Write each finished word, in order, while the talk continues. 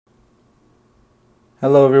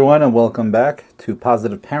Hello everyone and welcome back to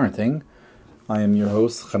Positive Parenting. I am your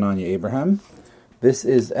host, Hananya Abraham. This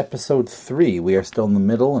is episode 3. We are still in the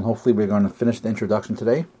middle and hopefully we're going to finish the introduction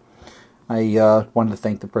today. I wanted to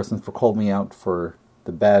thank the person for calling me out for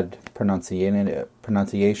the bad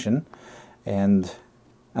pronunciation. And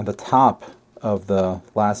at the top of the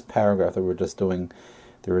last paragraph that we were just doing,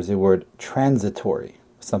 there is a word transitory,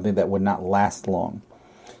 something that would not last long.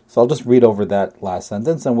 So I'll just read over that last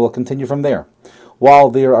sentence and we'll continue from there. While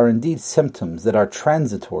there are indeed symptoms that are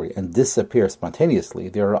transitory and disappear spontaneously,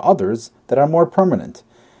 there are others that are more permanent.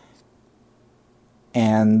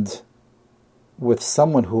 And with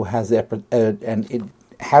someone who has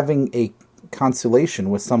having a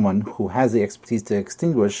consultation with someone who has the expertise to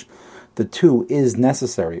extinguish the two is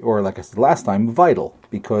necessary, or like I said last time, vital,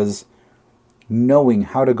 because knowing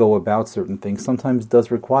how to go about certain things sometimes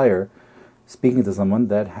does require speaking to someone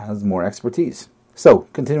that has more expertise. So,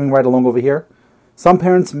 continuing right along over here, some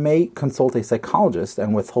parents may consult a psychologist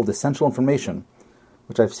and withhold essential information,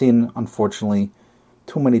 which I've seen, unfortunately,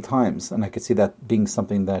 too many times. And I could see that being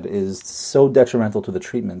something that is so detrimental to the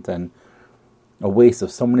treatment and a waste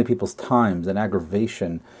of so many people's times and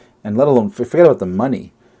aggravation, and let alone, forget about the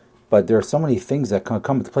money. But there are so many things that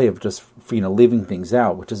come into play of just, leaving things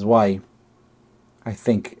out, which is why I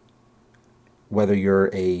think whether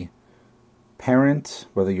you're a parent,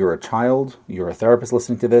 whether you're a child, you're a therapist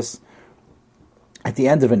listening to this, at the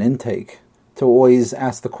end of an intake, to always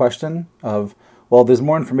ask the question of, well, there's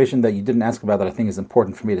more information that you didn't ask about that I think is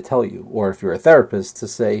important for me to tell you. Or if you're a therapist, to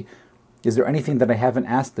say, is there anything that I haven't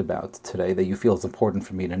asked about today that you feel is important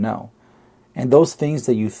for me to know? And those things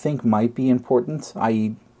that you think might be important,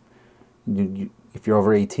 i.e., if you're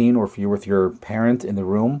over 18 or if you're with your parent in the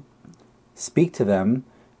room, speak to them.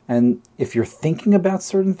 And if you're thinking about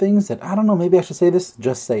certain things that, I don't know, maybe I should say this,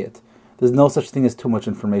 just say it. There's no such thing as too much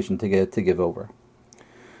information to give over.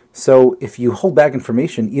 So if you hold back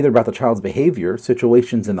information either about the child's behavior,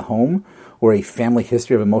 situations in the home, or a family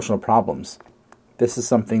history of emotional problems, this is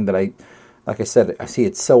something that like I said, I see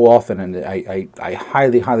it so often, and I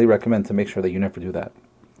highly, highly recommend to make sure that you never do that.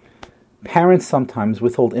 Parents sometimes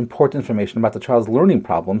withhold important information about the child's learning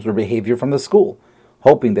problems or behavior from the school,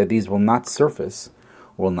 hoping that these will not surface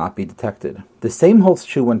or will not be detected. The same holds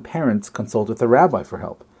true when parents consult with a rabbi for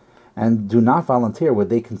help and do not volunteer what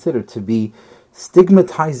they consider to be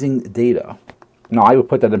stigmatizing data. Now, I would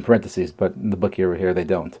put that in parentheses, but in the book here they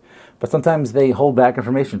don't. But sometimes they hold back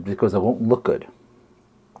information because it won't look good.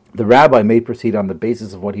 The rabbi may proceed on the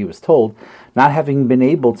basis of what he was told, not having been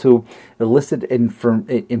able to elicit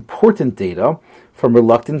important data from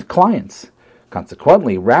reluctant clients.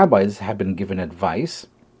 Consequently, rabbis have been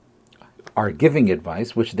are giving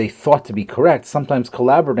advice which they thought to be correct, sometimes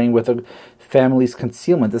collaborating with a family's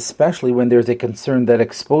concealment, especially when there's a concern that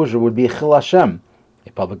exposure would be chil Hashem,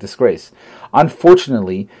 a public disgrace.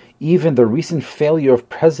 Unfortunately, even the recent failure of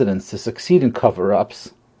presidents to succeed in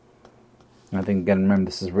cover-ups, I think, again, remember,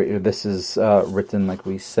 this is written, like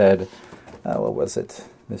we said, what was it?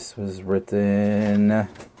 This was written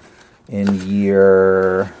in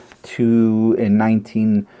year 2 in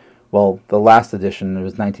 19... Well, the last edition, it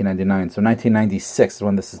was 1999, so 1996 is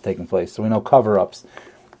when this is taking place. So we know cover-ups,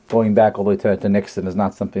 going back all the way to Nixon, is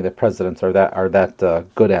not something that presidents are that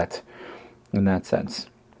good at in that sense.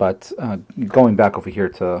 But going back over here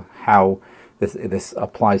to how this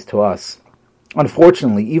applies to us,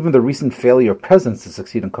 unfortunately, even the recent failure of presidents to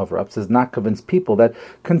succeed in cover-ups has not convinced people that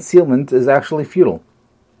concealment is actually futile.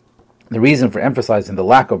 The reason for emphasizing the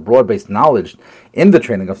lack of broad-based knowledge in the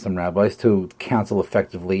training of some rabbis to counsel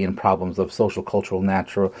effectively in problems of social, cultural,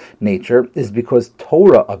 nature is because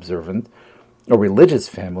Torah-observant or religious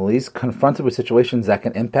families confronted with situations that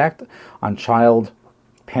can impact on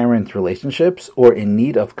child-parent relationships or in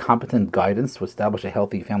need of competent guidance to establish a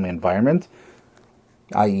healthy family environment,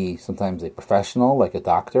 i.e. sometimes a professional like a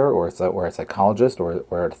doctor or a psychologist or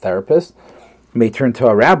a therapist, may turn to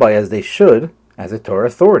a rabbi as they should as a Torah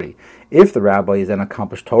authority. If the rabbi is an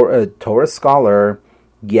accomplished Torah scholar,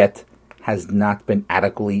 yet has not been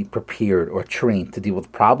adequately prepared or trained to deal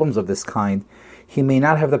with problems of this kind, he may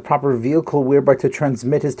not have the proper vehicle whereby to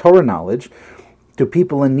transmit his Torah knowledge to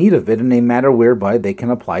people in need of it in a manner whereby they can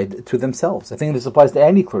apply it to themselves. I think this applies to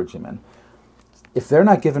any clergyman. If they're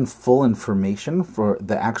not given full information for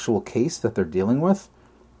the actual case that they're dealing with,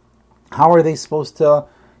 how are they supposed to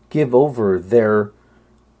give over their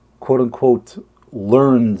quote-unquote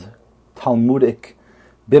learned Talmudic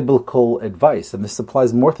biblical advice? And this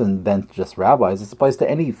applies more than just rabbis. This applies to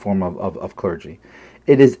any form of clergy.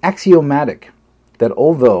 It is axiomatic that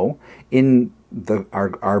although in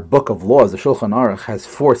our book of laws, the Shulchan Aruch, has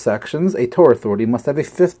 4 sections, a Torah authority must have a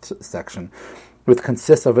 5th section. which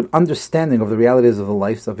consists of an understanding of the realities of the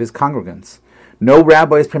lives of his congregants. No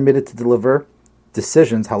rabbi is permitted to deliver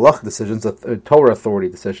decisions, halach decisions, Torah authority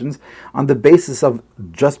decisions, on the basis of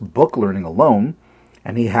just book learning alone,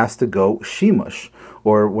 and he has to go shimush,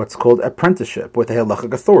 or what's called apprenticeship, with a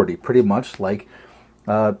halachic authority, pretty much like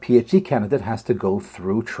a PhD candidate has to go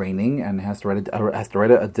through training and has to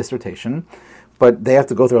write a dissertation, but they have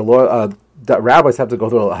to go through a law. The rabbis have to go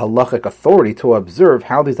through a halachic authority to observe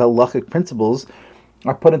how these halachic principles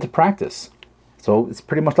are put into practice. So it's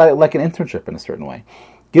pretty much like an internship in a certain way.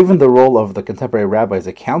 Given the role of the contemporary rabbi as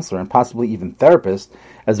a counselor and possibly even therapist,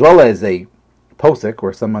 as well as a posek,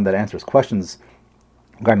 or someone that answers questions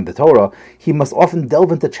regarding the Torah, he must often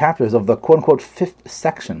delve into chapters of the quote-unquote fifth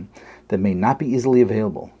section that may not be easily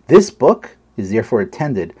available. This book is therefore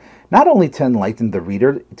intended not only to enlighten the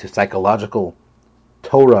reader to psychological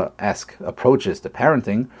Torah-esque approaches to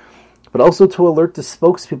parenting, but also to alert the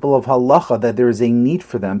spokespeople of halacha that there is a need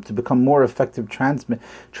for them to become more effective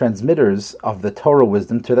transmitters of the Torah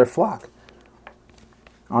wisdom to their flock.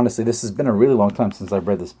 Honestly, this has been a really long time since I've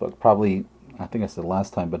read this book. Probably, I think I said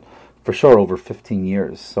last time, but for sure over 15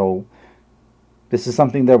 years. So this is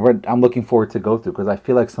something that I'm looking forward to go through, because I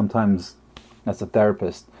feel like sometimes as a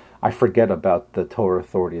therapist, I forget about the Torah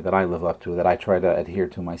authority that I live up to, that I try to adhere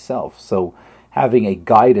to myself. So having a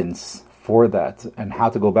guidance for that and how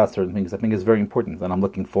to go about certain things, I think is very important, and I'm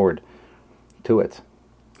looking forward to it.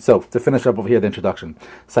 So, to finish up over here, the introduction.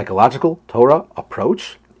 Psychological Torah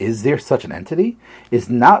approach. Is there such an entity? Is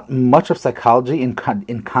not much of psychology in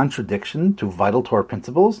contradiction to vital Torah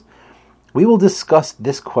principles? We will discuss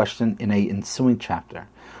this question in an ensuing chapter.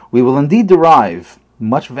 We will indeed derive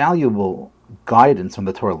much valuable guidance from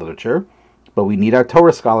the Torah literature, but we need our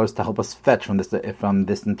Torah scholars to help us fetch from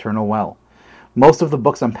this internal well. Most of the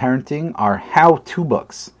books on parenting are how-to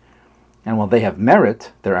books, and while they have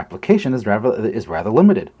merit, their application is rather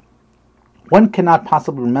limited. One cannot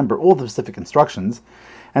possibly remember all the specific instructions,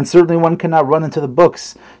 and certainly one cannot run into the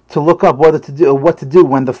books to look up what to do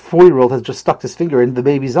when the 4-year-old has just stuck his finger into the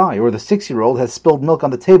baby's eye, or the 6-year-old has spilled milk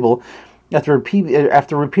on the table after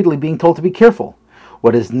repeatedly being told to be careful.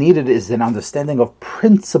 What is needed is an understanding of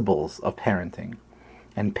principles of parenting,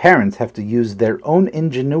 and parents have to use their own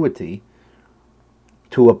ingenuity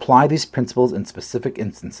to apply these principles in specific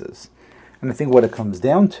instances. And I think what it comes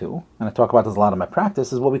down to, and I talk about this a lot in my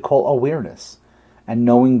practice, is what we call awareness, and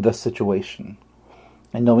knowing the situation,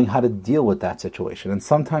 and knowing how to deal with that situation. And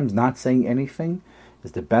sometimes not saying anything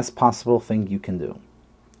is the best possible thing you can do.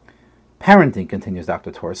 Parenting, continues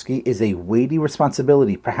Dr. Torsky, is a weighty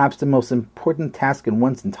responsibility, perhaps the most important task in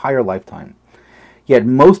one's entire lifetime. Yet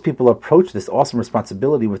most people approach this awesome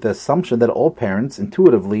responsibility with the assumption that all parents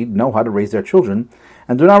intuitively know how to raise their children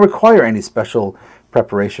and do not require any special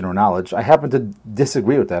preparation or knowledge. I happen to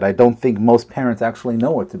disagree with that. I don't think most parents actually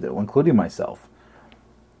know what to do, including myself.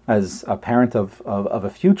 As a parent of a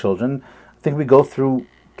few children, I think we go through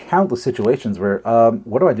countless situations where,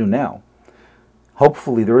 what do I do now?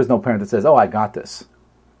 Hopefully there is no parent that says, oh, I got this.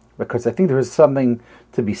 Because I think there is something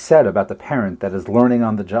to be said about the parent that is learning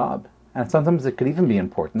on the job. And sometimes it could even be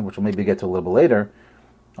important, which we'll maybe get to a little bit later,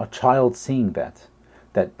 a child seeing that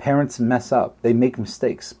parents mess up, they make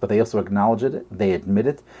mistakes, but they also acknowledge it, they admit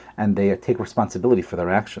it, and they take responsibility for their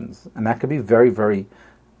actions. And that could be very, very,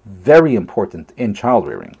 very important in child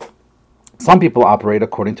rearing. Some people operate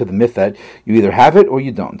according to the myth that you either have it or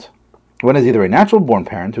you don't. One is either a natural-born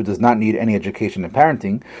parent who does not need any education in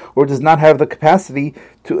parenting, or does not have the capacity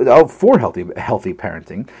for healthy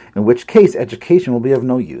parenting, in which case education will be of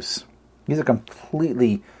no use. These are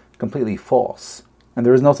completely false. And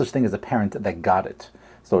there is no such thing as a parent that got it,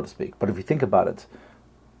 so to speak. But if you think about it,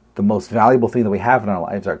 the most valuable thing that we have in our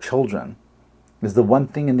lives, our children, is the one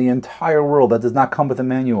thing in the entire world that does not come with a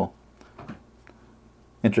manual.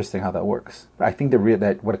 Interesting how that works. I think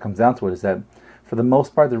that what it comes down to is that for the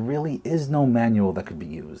most part, there really is no manual that could be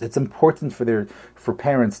used. It's important for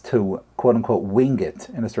parents to, quote-unquote, wing it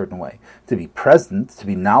in a certain way, to be present, to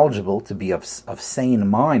be knowledgeable, to be of sane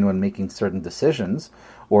mind when making certain decisions,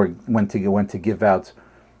 or when to give out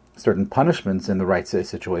certain punishments in the right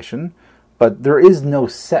situation. But there is no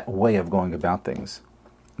set way of going about things.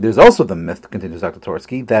 There's also the myth, continues Dr.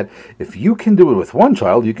 Torsky, that if you can do it with one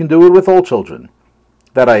child, you can do it with all children.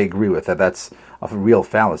 That I agree with. That's a real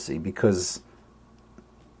fallacy, because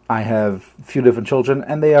I have a few different children,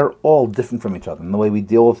 and they are all different from each other. And the way we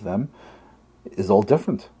deal with them is all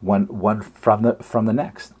different, one from the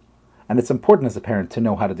next. And it's important as a parent to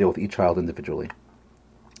know how to deal with each child individually.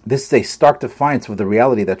 This is a stark defiance of the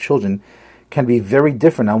reality that children can be very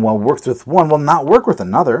different, and what works with one will not work with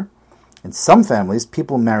another. In some families,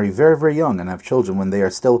 people marry very, very young and have children when they are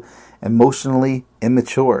still emotionally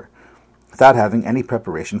immature, without having any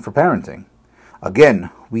preparation for parenting. Again,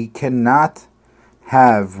 we cannot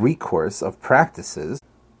have recourse of practices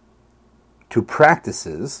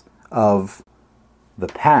of the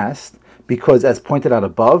past because, as pointed out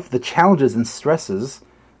above, the challenges and stresses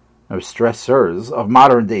or stressors of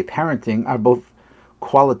modern day parenting are both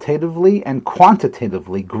qualitatively and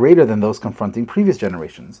quantitatively greater than those confronting previous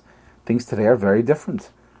generations. Things today are very different.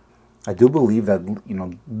 I do believe that,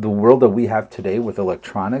 the world that we have today with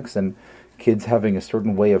electronics and kids having a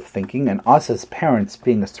certain way of thinking, and us as parents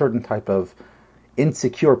being a certain type of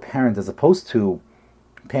insecure parent as opposed to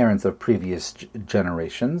parents of previous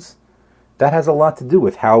generations, that has a lot to do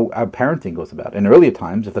with how our parenting goes about. In earlier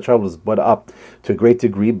times, if the child was brought up to a great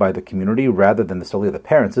degree by the community rather than solely of the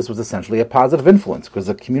parents, this was essentially a positive influence because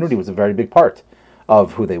the community was a very big part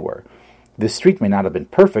of who they were. The street may not have been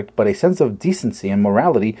perfect, but a sense of decency and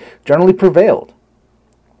morality generally prevailed.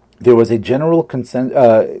 There was a general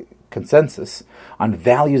consensus on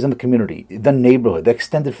values in the community, the neighborhood, the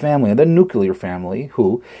extended family, and the nuclear family,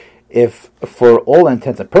 who, if for all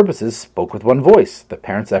intents and purposes, spoke with one voice. The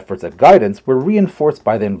parents' efforts at guidance were reinforced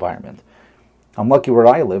by the environment. I'm lucky where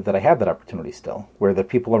I live that I have that opportunity still, where the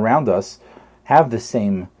people around us have the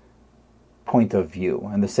same point of view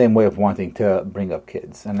and the same way of wanting to bring up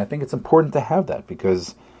kids. And I think it's important to have that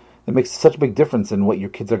because it makes such a big difference in what your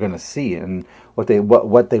kids are going to see and what they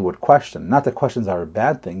would question. Not that questions are a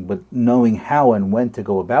bad thing, but knowing how and when to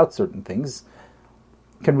go about certain things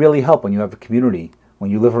can really help when you have a community,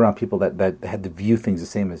 when you live around people that had to view things the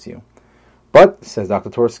same as you. But, says Dr.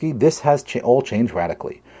 Torsky, this has all changed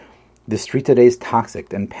radically. The street today is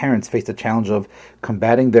toxic, and parents face the challenge of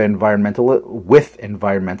combating their environmental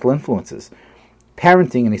influences.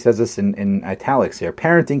 Parenting, and he says this in italics here,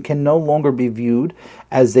 parenting can no longer be viewed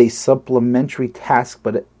as a supplementary task,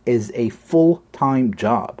 but is a full-time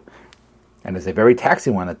job, and is a very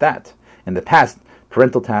taxing one at that. In the past,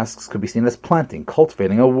 parental tasks could be seen as planting,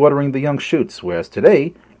 cultivating, or watering the young shoots, whereas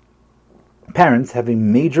today, parents have a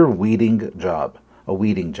major weeding job,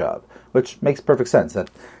 which makes perfect sense. That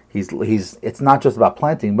it's not just about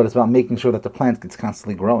planting, but it's about making sure that the plant is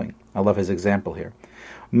constantly growing. I love his example here.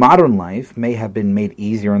 Modern life may have been made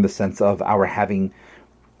easier in the sense of our having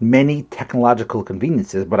many technological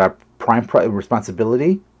conveniences, but our prime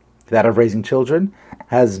responsibility, that of raising children,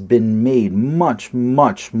 has been made much,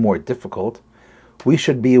 much more difficult. We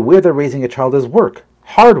should be aware that raising a child is work,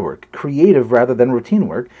 hard work, creative rather than routine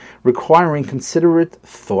work, requiring considerate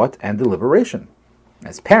thought and deliberation.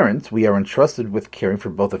 As parents, we are entrusted with caring for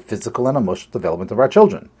both the physical and emotional development of our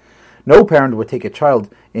children. No parent would take a child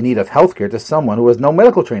in need of health care to someone who has no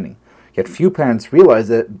medical training. Yet few parents realize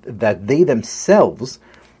that they themselves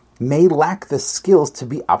may lack the skills to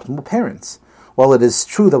be optimal parents. While it is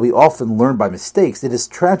true that we often learn by mistakes, it is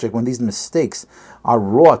tragic when these mistakes are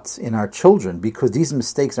wrought in our children because these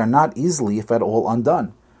mistakes are not easily, if at all,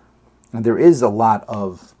 undone. And there is a lot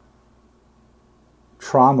of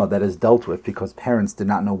trauma that is dealt with because parents did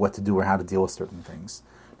not know what to do or how to deal with certain things.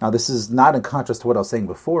 Now, this is not in contrast to what I was saying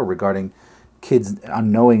before regarding kids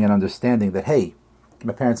knowing and understanding that, hey,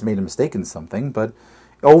 my parents made a mistake in something, but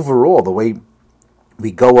overall, the way we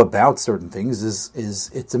go about certain things is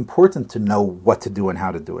it's important to know what to do and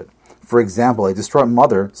how to do it. For example, a distraught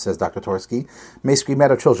mother, says Dr. Torsky, may scream at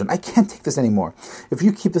her children, "I can't take this anymore. If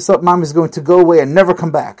you keep this up, Mom is going to go away and never come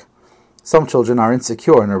back." Some children are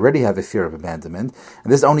insecure and already have a fear of abandonment,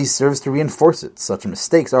 and this only serves to reinforce it. Such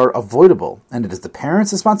mistakes are avoidable, and it is the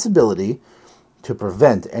parent's responsibility to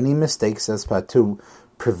prevent as many mistakes as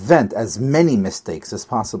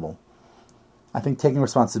possible. I think taking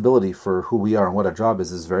responsibility for who we are and what our job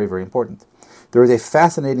is very, very important. There is a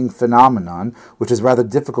fascinating phenomenon which is rather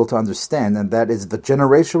difficult to understand, and that is the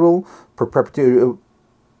generational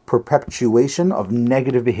perpetuation of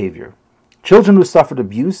negative behavior. Children who suffered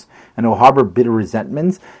abuse and who harbor bitter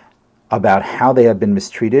resentments about how they have been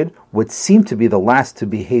mistreated would seem to be the last to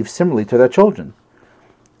behave similarly to their children.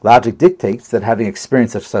 Logic dictates that having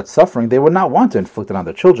experienced such suffering, they would not want to inflict it on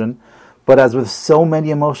their children, but as with so many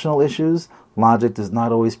emotional issues, logic does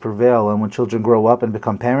not always prevail, and when children grow up and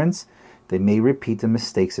become parents, they may repeat the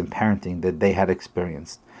mistakes in parenting that they had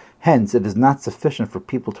experienced. Hence, it is not sufficient for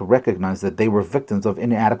people to recognize that they were victims of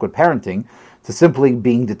inadequate parenting to simply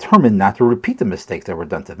being determined not to repeat the mistakes that were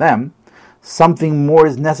done to them. Something more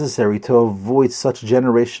is necessary to avoid such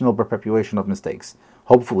generational perpetuation of mistakes.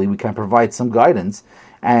 Hopefully, we can provide some guidance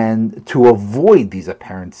and to avoid these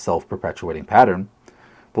apparent self-perpetuating pattern.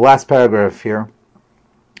 The last paragraph here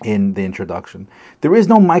in the introduction. There is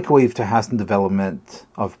no microwave to hasten development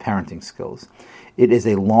of parenting skills. It is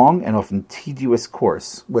a long and often tedious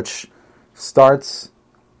course, which starts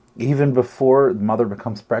even before the mother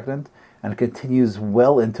becomes pregnant and continues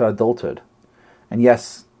well into adulthood. And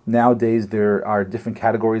yes, nowadays there are different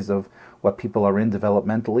categories of what people are in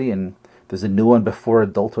developmentally, and there's a new one before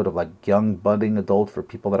adulthood of like young budding adult for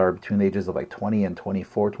people that are between the ages of like 20 and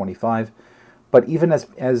 24, 25. But even as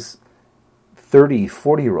 30,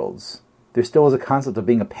 40-year-olds, there still is a concept of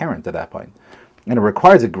being a parent at that point. And it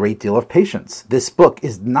requires a great deal of patience. This book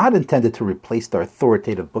is not intended to replace the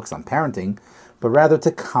authoritative books on parenting, but rather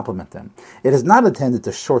to complement them. It is not intended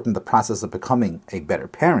to shorten the process of becoming a better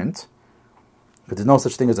parent, but there's no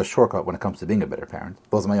such thing as a shortcut when it comes to being a better parent.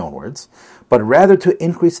 Those are my own words. But rather to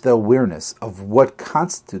increase the awareness of what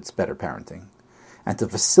constitutes better parenting and to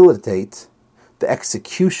facilitate the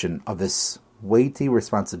execution of this weighty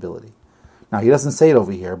responsibility. Now, he doesn't say it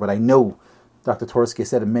over here, but I know Dr. Torsky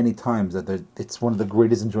said it many times that it's one of the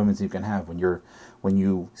greatest enjoyments you can have when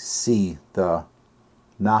you see the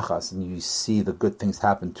nachas and you see the good things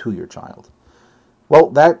happen to your child. Well,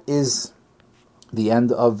 that is the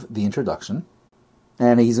end of the introduction.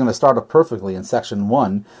 And he's going to start up perfectly in section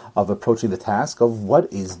 1 of approaching the task of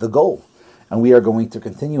what is the goal. And we are going to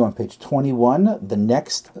continue on page 21, the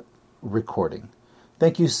next recording.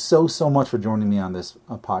 Thank you so much for joining me on this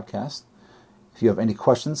podcast. If you have any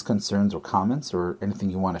questions, concerns, or comments, or anything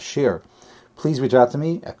you want to share, please reach out to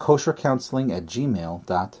me at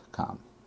koshercounseling@gmail.com.